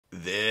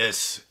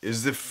This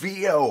is the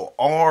FIIO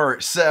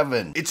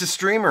R7. It's a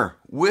streamer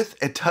with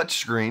a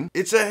touchscreen.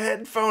 It's a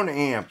headphone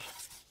amp.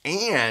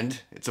 And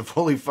it's a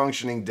fully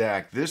functioning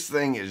DAC. This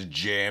thing is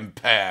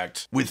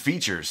jam-packed with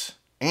features.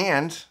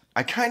 And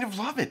I kind of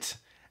love it.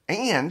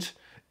 And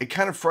it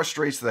kind of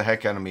frustrates the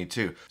heck out of me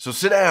too. So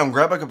sit down,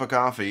 grab a cup of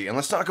coffee, and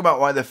let's talk about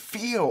why the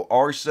FIIO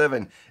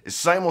R7 is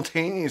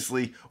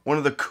simultaneously one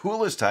of the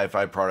coolest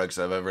hi-fi products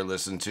I've ever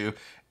listened to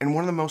and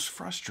one of the most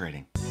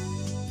frustrating.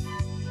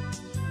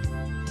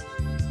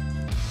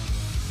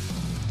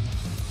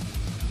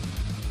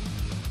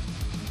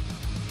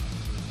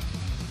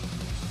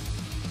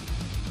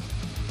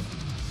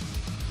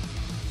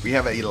 We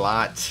have a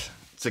lot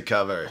to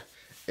cover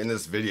in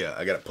this video.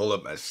 I gotta pull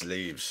up my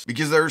sleeves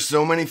because there are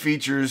so many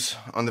features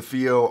on the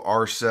FIIO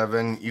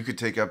R7. You could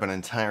take up an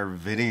entire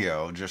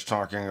video just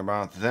talking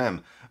about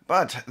them.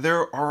 But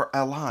there are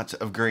a lot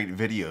of great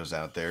videos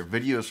out there.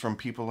 Videos from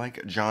people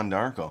like John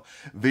Darkle.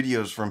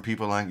 Videos from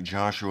people like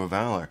Joshua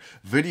Valor.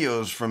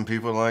 Videos from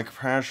people like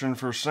Passion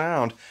for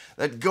Sound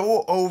that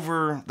go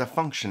over the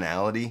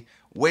functionality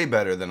way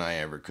better than I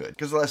ever could.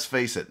 Because let's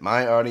face it,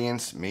 my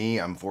audience, me,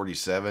 I'm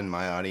 47,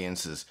 my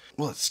audience is,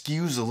 well, it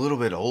skews a little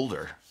bit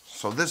older.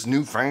 So this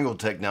newfangled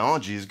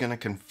technology is gonna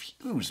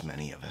confuse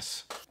many of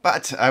us.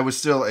 But I was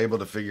still able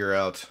to figure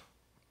out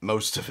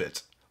most of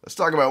it. Let's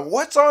talk about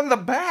what's on the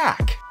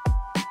back.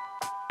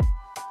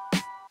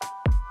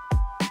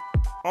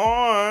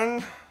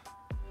 On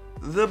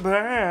the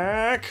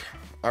back.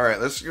 All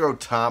right, let's go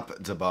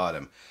top to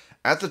bottom.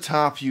 At the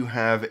top, you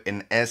have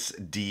an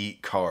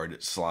SD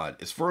card slot.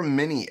 It's for a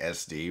mini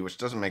SD, which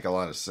doesn't make a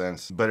lot of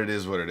sense, but it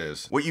is what it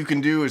is. What you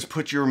can do is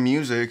put your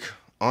music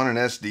on an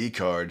SD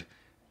card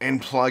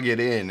and plug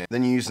it in.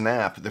 Then you use an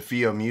app, the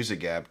FIIO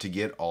Music app, to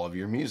get all of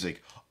your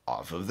music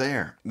off of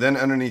there. Then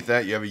underneath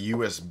that, you have a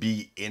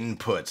USB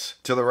input.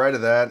 To the right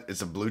of that,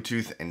 it's a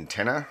Bluetooth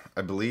antenna,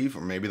 I believe,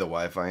 or maybe the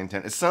Wi-Fi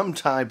antenna. It's some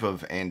type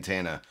of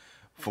antenna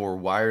for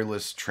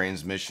wireless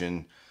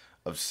transmission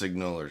of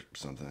signal or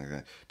something like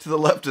that. To the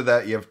left of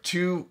that, you have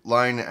two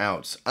line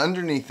outs.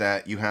 Underneath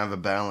that, you have a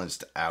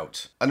balanced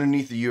out.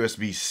 Underneath the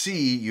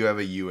USB-C, you have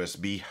a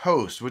USB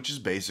host, which is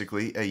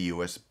basically a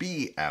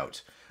USB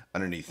out.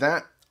 Underneath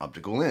that,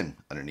 optical in.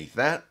 Underneath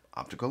that,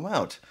 optical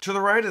out. To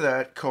the right of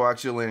that,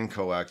 coaxial in,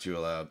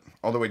 coaxial out.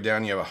 All the way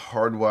down, you have a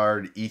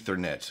hardwired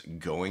Ethernet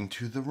going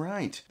to the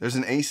right. There's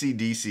an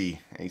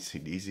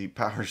AC-DC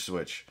power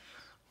switch.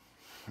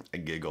 I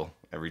giggle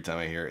every time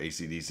I hear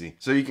AC-DC.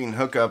 So you can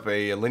hook up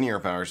a linear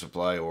power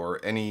supply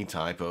or any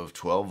type of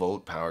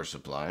 12-volt power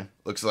supply.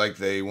 Looks like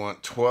they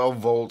want 12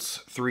 volts,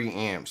 3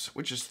 amps,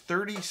 which is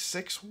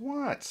 36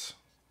 watts.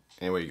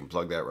 Anyway, you can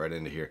plug that right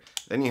into here.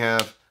 Then you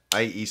have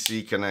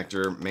IEC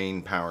connector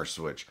main power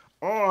switch.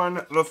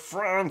 On the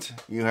front,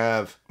 you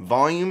have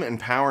volume and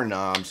power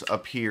knobs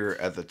up here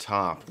at the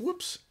top.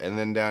 Whoops. And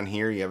then down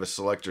here, you have a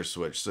selector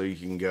switch. So you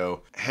can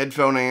go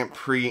headphone amp,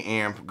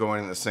 preamp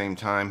going at the same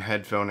time,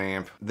 headphone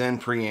amp, then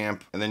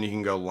preamp, and then you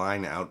can go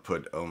line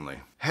output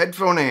only.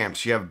 Headphone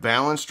amps, you have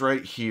balanced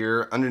right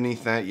here.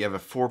 Underneath that, you have a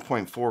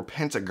 4.4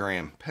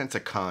 pentagram,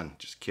 pentacon,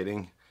 just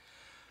kidding.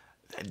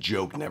 That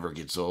joke never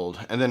gets old.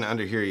 And then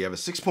under here, you have a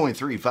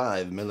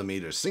 6.35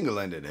 millimeter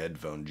single-ended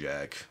headphone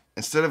jack.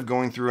 Instead of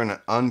going through an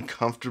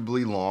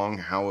uncomfortably long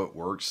how it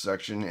works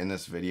section in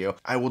this video,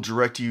 I will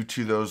direct you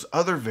to those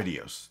other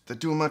videos that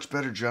do a much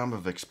better job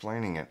of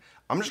explaining it.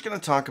 I'm just going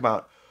to talk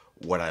about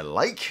what I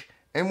like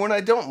and what I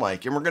don't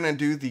like, and we're going to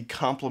do the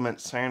compliment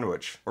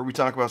sandwich, where we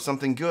talk about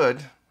something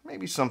good,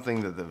 maybe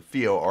something that the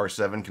FIIO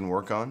R7 can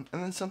work on,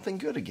 and then something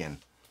good again,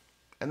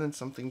 and then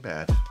something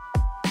bad.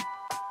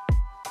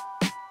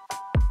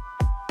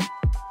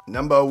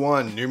 Number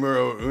one,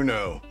 numero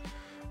uno.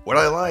 What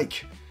I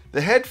like. The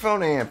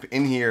headphone amp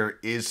in here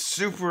is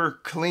super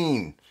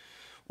clean.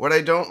 What I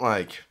don't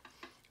like,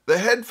 the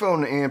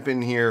headphone amp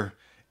in here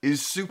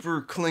is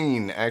super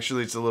clean.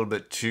 Actually, it's a little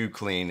bit too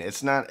clean.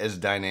 It's not as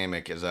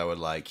dynamic as I would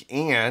like.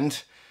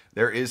 And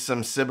there is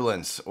some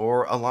sibilance,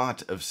 or a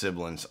lot of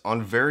sibilance,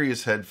 on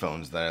various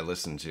headphones that I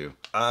listen to.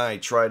 I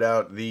tried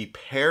out the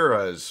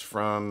Paras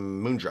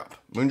from Moondrop.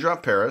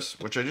 Moondrop Paras,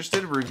 which I just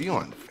did a review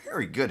on.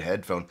 Very good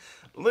headphone.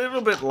 A little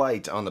bit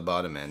light on the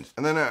bottom end.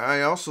 And then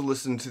I also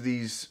listened to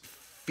these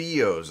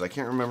FIIOs. I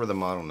can't remember the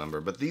model number,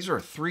 but these are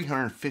a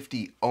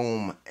 350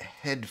 ohm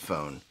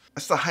headphone.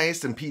 That's the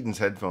highest impedance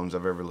headphones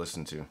I've ever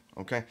listened to,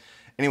 okay?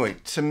 Anyway,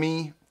 to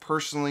me,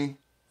 personally,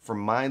 for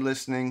my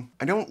listening,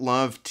 I don't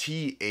love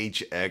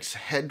THX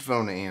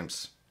headphone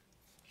amps.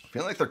 I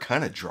feel like they're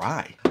kind of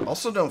dry.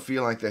 Also don't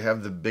feel like they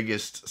have the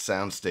biggest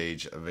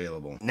soundstage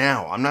available.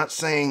 Now, I'm not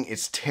saying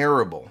it's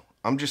terrible.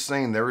 I'm just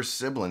saying there was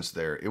sibilance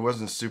there. It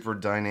wasn't super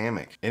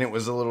dynamic, and it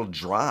was a little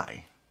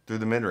dry through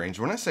the mid-range.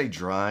 When I say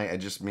dry, I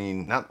just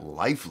mean not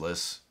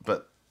lifeless,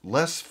 but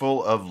less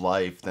full of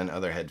life than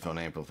other headphone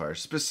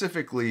amplifiers,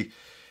 specifically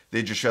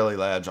the Geshelli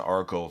Labs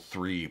Oracle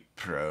 3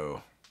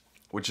 Pro,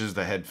 which is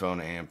the headphone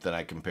amp that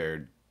I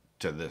compared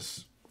to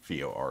this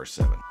FIIO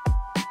R7.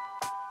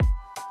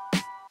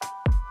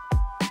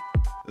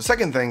 The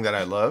second thing that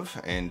I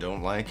love and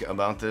don't like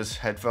about this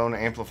headphone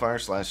amplifier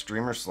slash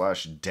streamer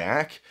slash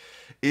DAC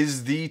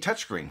is the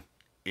touchscreen.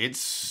 It's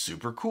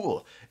super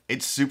cool.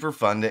 It's super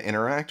fun to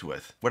interact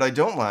with. What I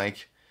don't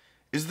like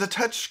is the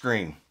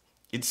touchscreen.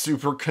 It's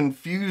super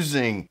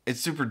confusing. It's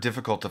super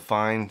difficult to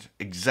find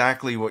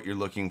exactly what you're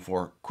looking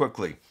for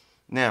quickly.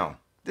 Now,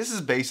 this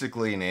is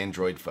basically an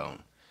Android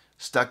phone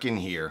stuck in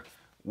here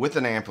with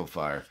an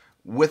amplifier,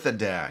 with a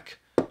DAC.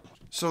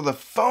 So the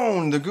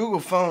phone, the Google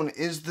phone,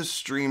 is the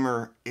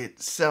streamer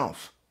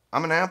itself.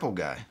 I'm an Apple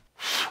guy.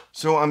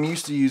 So I'm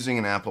used to using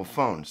an Apple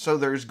phone. So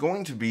there's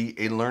going to be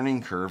a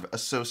learning curve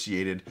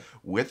associated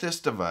with this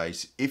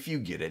device if you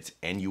get it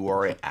and you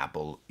are an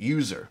Apple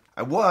user.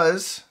 I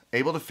was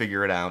able to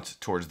figure it out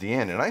towards the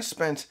end, and I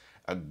spent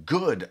a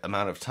good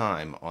amount of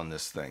time on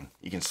this thing.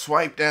 You can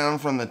swipe down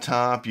from the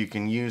top. You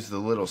can use the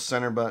little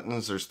center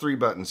buttons. There's 3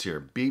 buttons here: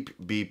 beep,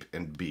 beep,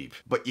 and beep.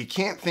 But you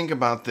can't think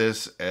about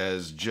this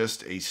as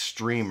just a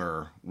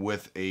streamer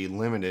with a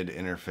limited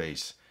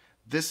interface.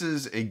 This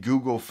is a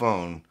Google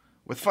phone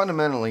with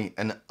fundamentally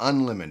an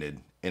unlimited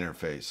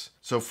interface.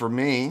 So for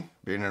me,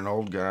 being an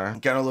old guy,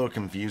 it got a little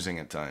confusing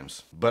at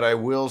times. But I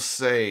will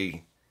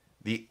say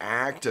the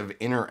act of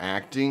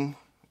interacting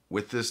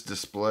with this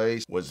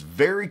display was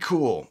very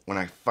cool when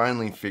I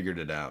finally figured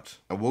it out.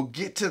 And we'll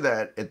get to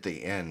that at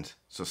the end,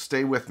 so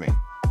stay with me.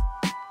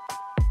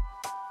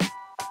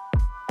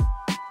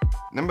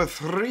 Number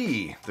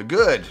 3, the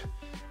good.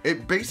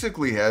 It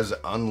basically has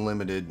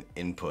unlimited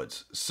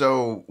inputs.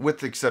 So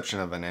with the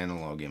exception of an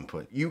analog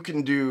input, you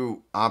can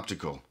do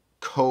optical,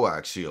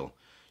 coaxial.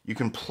 You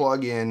can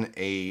plug in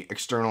an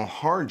external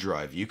hard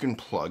drive. You can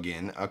plug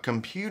in a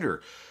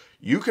computer.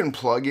 You can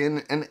plug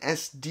in an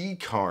SD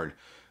card.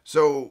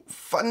 So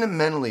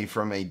fundamentally,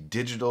 from a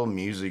digital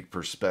music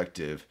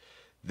perspective,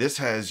 this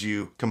has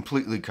you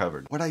completely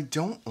covered. What I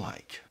don't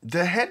like,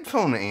 the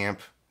headphone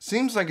amp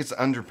seems like it's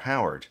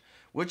underpowered,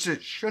 which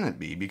it shouldn't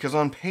be, because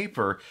on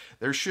paper,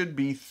 there should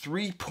be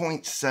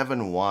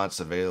 3.7 watts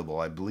available,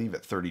 I believe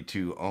at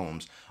 32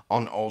 ohms,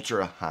 on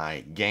ultra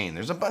high gain.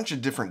 There's a bunch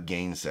of different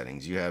gain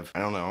settings. You have, I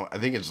don't know, I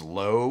think it's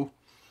low,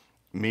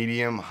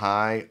 medium,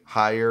 high,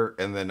 higher,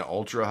 and then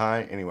ultra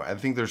high. Anyway, I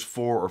think there's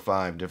 4 or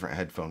 5 different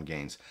headphone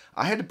gains.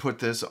 I had to put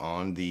this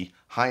on the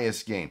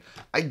highest gain.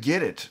 I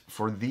get it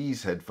for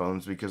these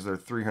headphones because they're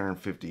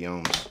 350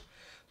 ohms,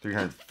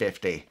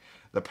 350.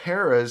 The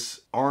Paras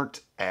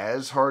aren't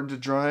as hard to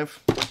drive,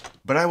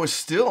 but I was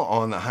still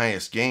on the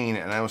highest gain,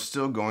 and I was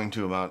still going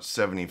to about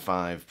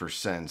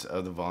 75%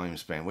 of the volume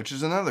span, which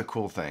is another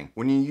cool thing.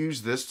 When you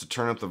use this to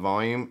turn up the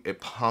volume,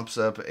 it pops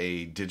up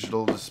a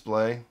digital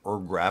display or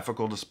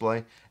graphical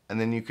display,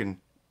 and then you can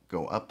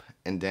go up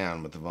and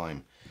down with the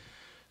volume.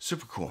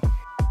 Super cool.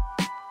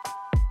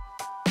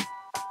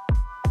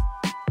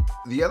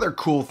 The other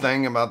cool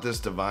thing about this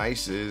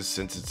device is,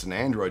 since it's an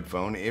Android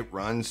phone, it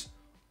runs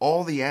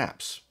all the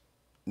apps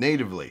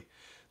natively.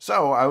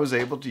 So I was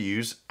able to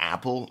use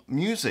Apple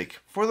Music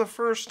for the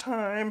first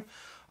time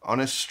on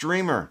a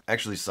streamer.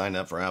 Actually signed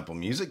up for Apple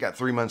Music, got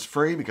 3 months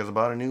free because I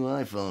bought a new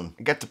iPhone.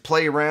 I got to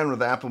play around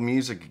with Apple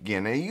Music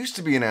again. I used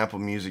to be an Apple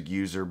Music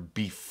user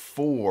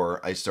before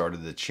I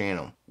started the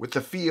channel. With the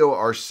FIIO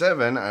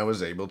R7, I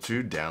was able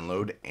to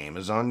download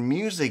Amazon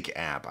Music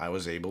app. I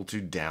was able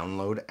to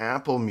download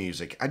Apple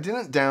Music. I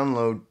didn't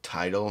download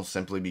Tidal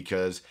simply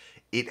because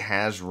it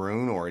has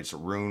Rune, or it's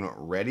Rune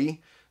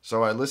ready.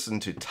 So I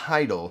listened to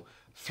Tidal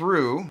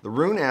through the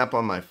Rune app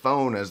on my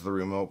phone as the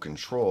remote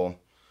control,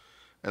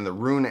 and the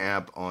Rune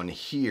app on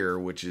here,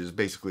 which is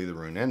basically the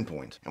Rune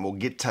endpoint. And we'll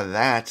get to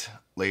that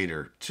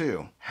later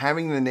too.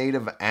 Having the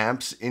native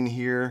apps in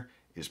here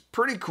is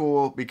pretty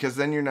cool, because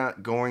then you're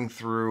not going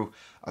through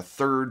a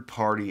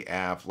third-party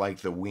app like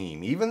the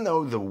Weem. Even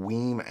though the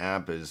Weem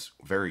app is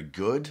very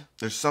good,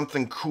 there's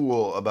something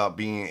cool about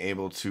being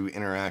able to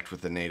interact with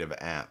the native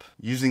app.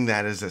 Using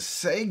that as a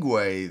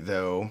segue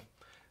though,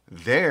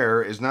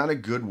 there is not a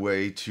good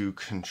way to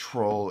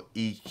control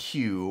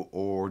EQ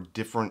or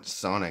different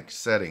sonic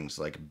settings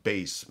like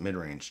bass,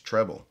 mid-range,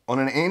 treble. On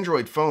an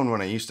Android phone,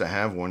 when I used to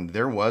have one,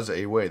 there was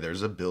a way.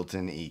 There's a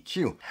built-in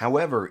EQ.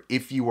 However,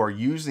 if you are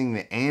using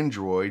the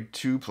Android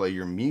to play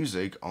your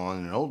music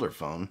on an older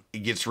phone, it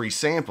gets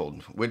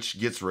resampled, which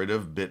gets rid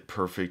of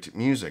bit-perfect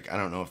music. I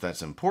don't know if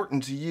that's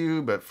important to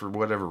you, but for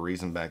whatever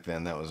reason back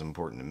then, that was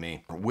important to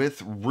me.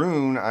 With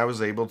Rune, I was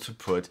able to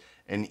put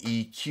an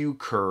EQ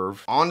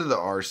curve onto the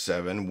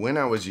R7 when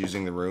I was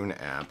using the Rune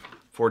app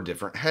for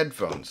different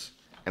headphones.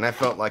 And I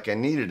felt like I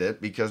needed it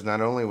because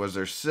not only was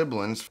there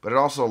sibilance, but it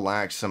also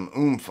lacked some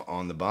oomph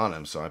on the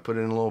bottom. So I put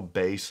in a little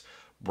bass,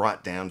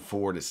 brought down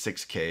 4 to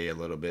 6K a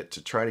little bit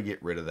to try to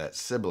get rid of that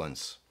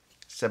sibilance.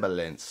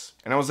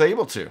 And I was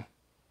able to.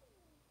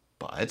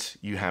 But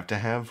you have to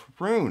have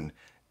Rune.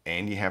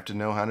 And you have to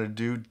know how to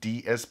do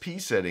DSP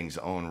settings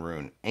on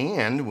Rune.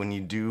 And when you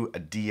do a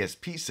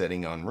DSP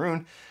setting on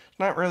Rune,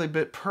 not really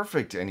bit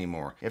perfect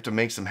anymore. You have to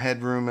make some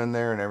headroom in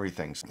there and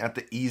everything. It's not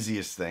the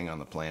easiest thing on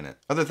the planet.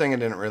 Other thing I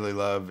didn't really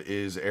love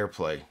is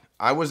AirPlay.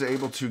 I was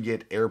able to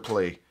get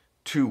AirPlay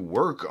to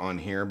work on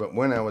here, but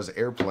when I was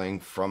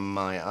airplaying from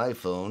my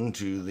iPhone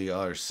to the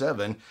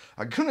R7,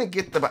 I couldn't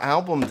get the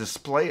album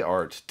display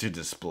art to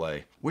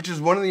display, which is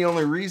one of the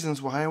only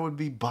reasons why I would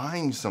be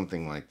buying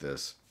something like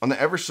this. On the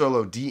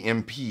Eversolo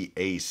DMP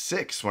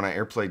A6, when I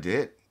airplayed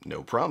it,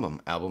 no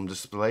problem. Album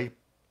display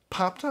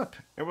popped up.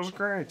 It was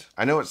great.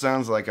 I know it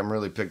sounds like I'm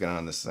really picking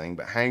on this thing,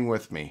 but hang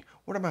with me.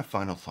 What are my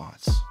final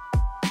thoughts?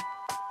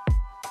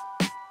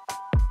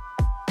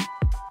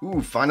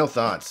 Ooh, final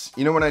thoughts.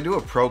 You know, when I do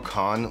a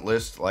pro-con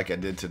list like I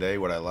did today,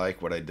 what I like,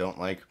 what I don't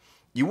like,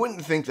 you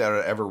wouldn't think that I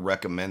would ever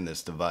recommend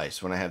this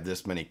device when I have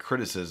this many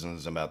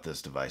criticisms about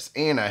this device,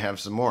 and I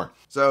have some more.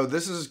 So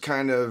this is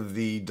kind of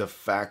the de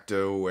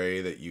facto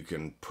way that you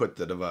can put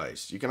the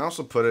device. You can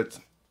also put it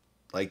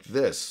like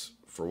this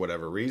for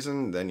whatever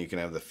reason, then you can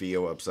have the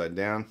FIIO upside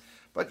down,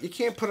 but you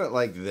can't put it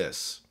like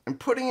this. And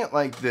putting it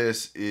like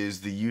this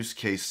is the use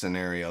case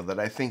scenario that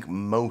I think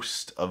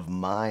most of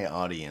my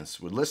audience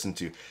would listen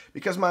to,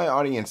 because my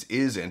audience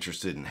is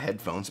interested in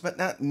headphones, but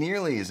not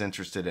nearly as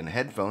interested in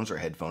headphones or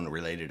headphone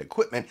related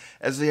equipment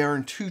as they are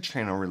in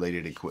 2-channel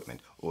related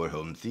equipment or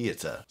home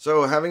theater.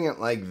 So having it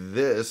like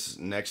this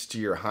next to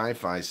your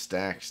hi-fi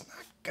stack's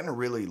not gonna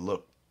really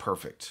look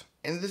perfect.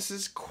 And this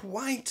is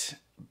quite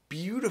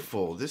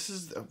beautiful. This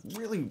is a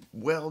really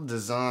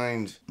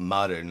well-designed,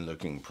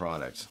 modern-looking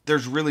product.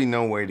 There's really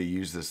no way to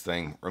use this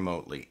thing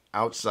remotely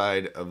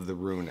outside of the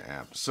Roon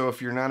app. So if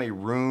you're not a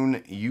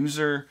Roon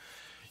user,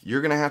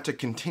 you're going to have to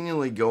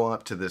continually go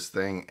up to this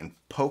thing and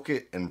poke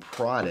it and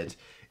prod it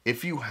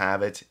if you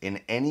have it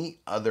in any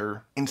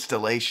other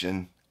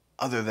installation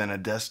other than a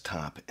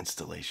desktop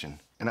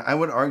installation. And I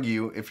would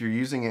argue if you're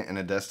using it in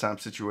a desktop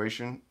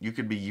situation, you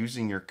could be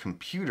using your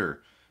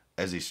computer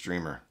as a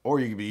streamer, or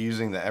you could be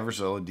using the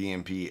Eversolo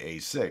DMP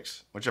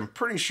A6, which I'm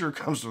pretty sure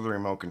comes with a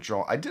remote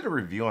control. I did a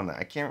review on that.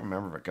 I can't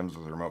remember if it comes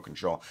with a remote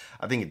control.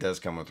 I think it does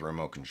come with a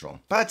remote control.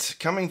 But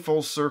coming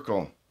full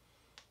circle,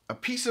 a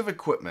piece of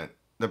equipment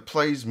that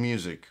plays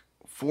music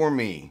for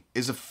me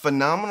is a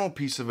phenomenal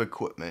piece of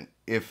equipment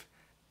if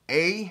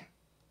A,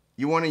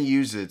 you want to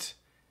use it,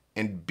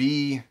 and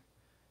B,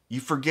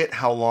 you forget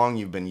how long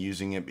you've been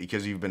using it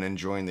because you've been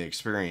enjoying the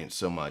experience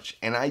so much.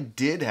 And I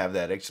did have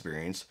that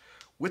experience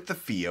with the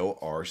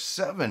FIIO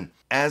R7.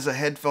 As a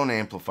headphone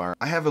amplifier,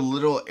 I have a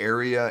little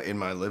area in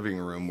my living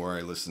room where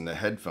I listen to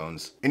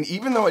headphones. And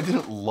even though I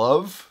didn't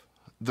love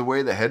the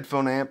way the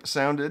headphone amp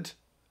sounded,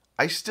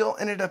 I still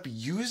ended up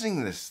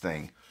using this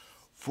thing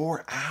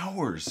for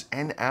hours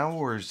and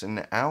hours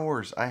and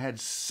hours. I had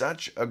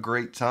such a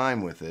great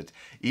time with it,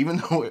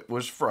 even though it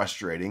was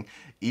frustrating,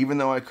 even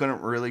though I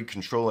couldn't really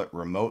control it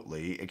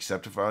remotely,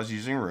 except if I was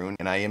using Roon,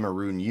 and I am a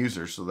Roon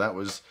user, so that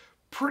was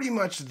pretty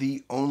much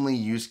the only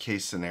use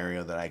case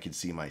scenario that I could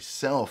see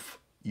myself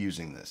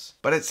using this.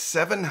 But at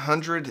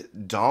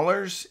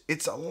 $700,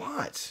 it's a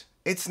lot.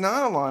 It's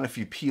not a lot if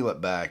you peel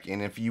it back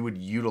and if you would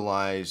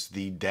utilize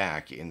the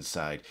DAC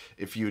inside,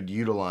 if you would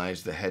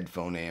utilize the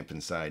headphone amp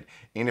inside,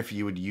 and if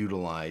you would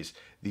utilize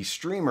the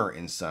streamer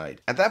inside.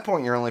 At that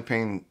point, you're only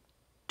paying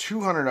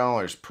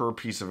 $200 per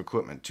piece of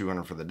equipment.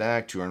 $200 for the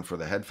DAC, $200 for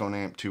the headphone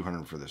amp,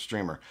 $200 for the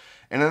streamer.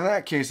 And in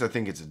that case, I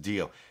think it's a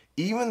deal.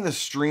 Even the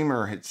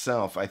streamer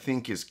itself, I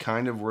think, is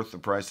kind of worth the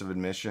price of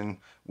admission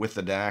with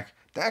the DAC.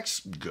 DAC's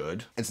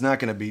good. It's not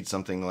going to beat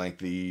something like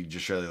the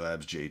Jeshelli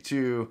Labs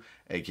J2,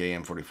 aka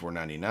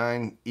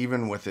M4499,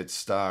 even with its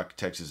stock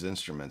Texas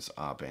Instruments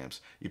op amps.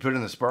 You put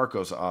in the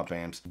Sparkos op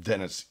amps,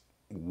 then it's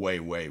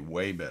way, way,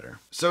 way better.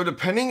 So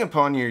depending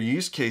upon your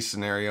use case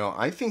scenario,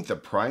 I think the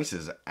price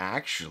is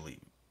actually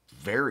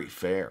very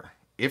fair,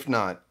 if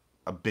not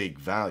a big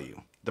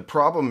value. The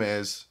problem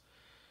is,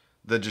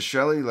 the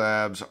Jeshelli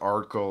Labs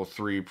Arco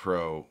 3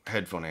 Pro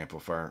headphone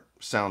amplifier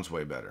sounds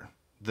way better.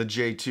 The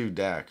J2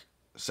 DAC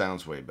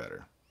sounds way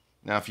better.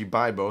 Now, if you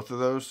buy both of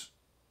those,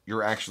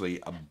 you're actually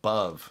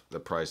above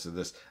the price of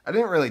this. I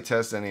didn't really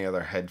test any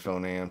other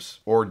headphone amps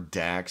or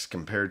DACs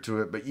compared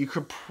to it, but you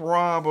could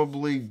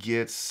probably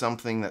get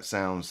something that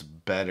sounds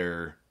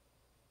better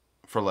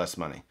for less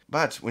money.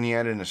 But when you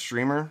add in a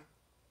streamer,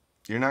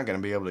 you're not going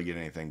to be able to get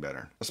anything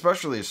better.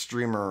 Especially a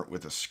streamer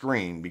with a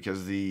screen,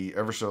 because the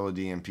Eversolo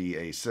DMP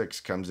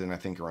A6 comes in, I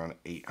think, around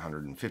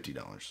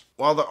 $850.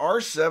 While the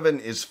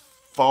R7 is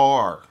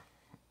far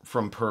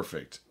from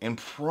perfect and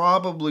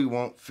probably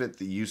won't fit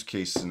the use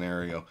case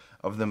scenario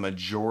of the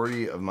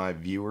majority of my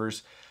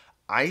viewers,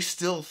 I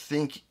still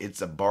think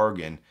it's a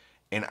bargain,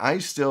 and I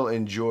still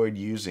enjoyed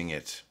using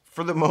it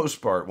for the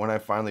most part when I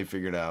finally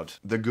figured out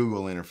the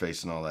Google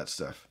interface and all that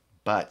stuff.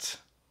 But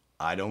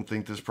I don't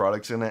think this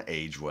product's gonna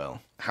age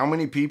well. How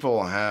many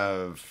people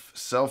have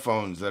cell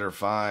phones that are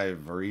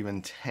 5 or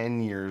even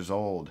 10 years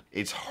old?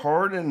 It's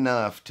hard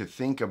enough to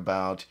think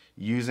about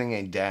using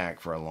a DAC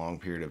for a long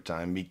period of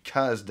time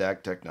because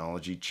DAC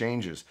technology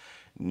changes.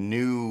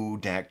 New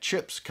DAC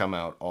chips come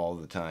out all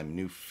the time.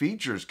 New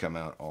features come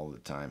out all the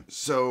time.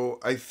 So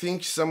I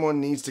think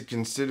someone needs to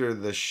consider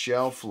the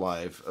shelf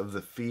life of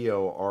the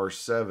FIIO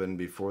R7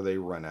 before they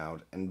run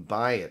out and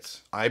buy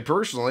it. I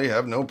personally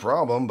have no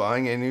problem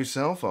buying a new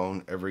cell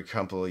phone every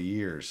couple of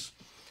years.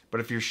 But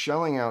if you're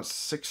shelling out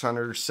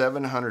 $600,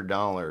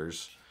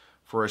 $700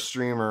 for a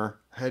streamer,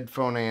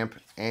 headphone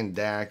amp, and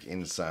DAC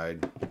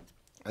inside,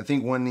 I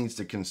think one needs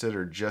to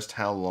consider just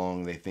how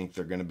long they think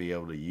they're going to be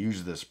able to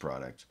use this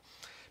product.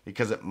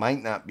 Because it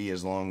might not be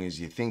as long as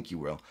you think you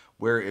will.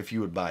 Where if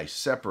you would buy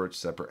separate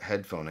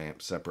headphone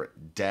amp,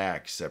 separate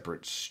DAC,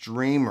 separate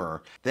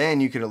streamer, then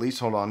you could at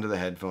least hold on to the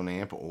headphone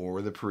amp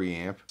or the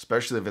preamp,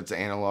 especially if it's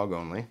analog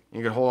only.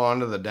 You could hold on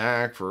to the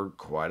DAC for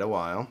quite a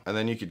while, and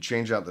then you could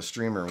change out the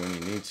streamer when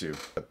you need to.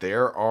 But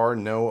there are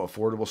no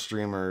affordable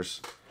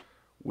streamers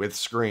with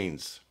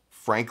screens.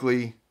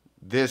 Frankly,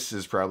 this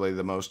is probably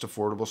the most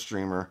affordable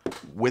streamer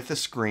with a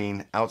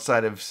screen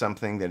outside of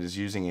something that is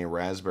using a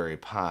Raspberry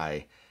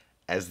Pi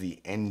as the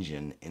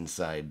engine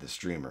inside the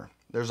streamer.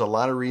 There's a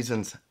lot of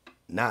reasons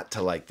not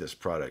to like this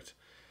product.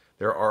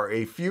 There are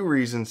a few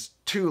reasons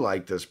to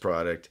like this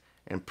product,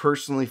 and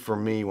personally for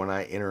me, when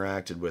I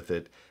interacted with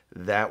it,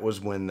 that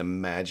was when the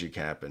magic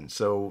happened.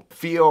 So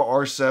FIIO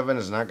R7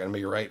 is not going to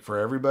be right for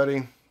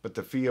everybody, but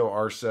the FIIO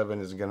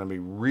R7 is going to be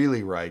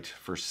really right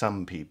for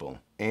some people.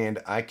 And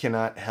I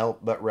cannot help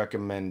but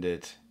recommend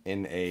it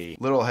in a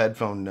little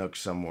headphone nook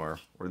somewhere,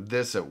 or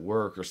this at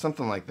work, or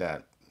something like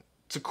that.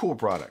 It's a cool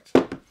product.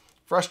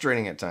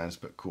 Frustrating at times,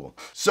 but cool.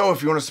 So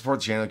if you want to support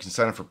the channel, you can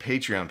sign up for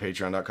Patreon,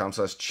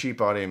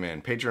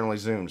 patreon.com/cheapaudioman, Patreon-only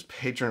Zooms,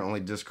 Patreon-only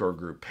Discord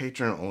group,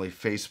 Patreon-only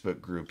Facebook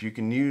group. You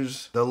can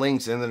use the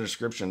links in the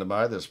description to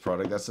buy this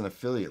product. That's an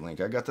affiliate link.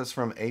 I got this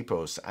from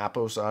Apos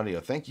Audio.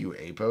 Thank you,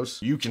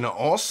 Apos. You can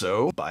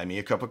also buy me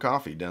a cup of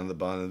coffee. Down at the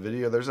bottom of the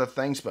video, there's a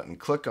thanks button.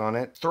 Click on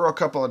it. Throw a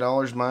couple of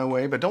dollars my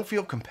way, but don't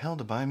feel compelled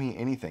to buy me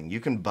anything.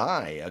 You can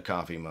buy a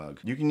coffee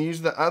mug. You can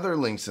use the other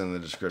links in the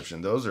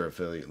description. Those are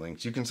affiliate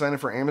links. You can sign up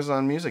for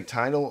Amazon Music,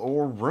 Tidal,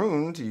 or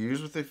Rune to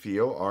use with the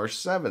FIIO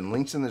R7.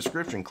 Links in the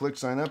description. Click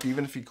sign up.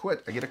 Even if you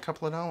quit, I get a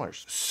couple of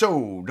dollars.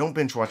 So don't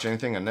binge watch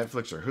anything on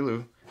Netflix or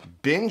Hulu.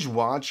 Binge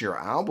watch your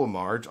album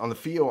art on the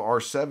FIIO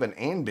R7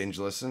 and binge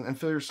listen and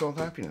fill your soul with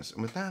happiness.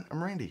 And with that,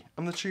 I'm Randy.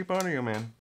 I'm the Cheap Audio Man.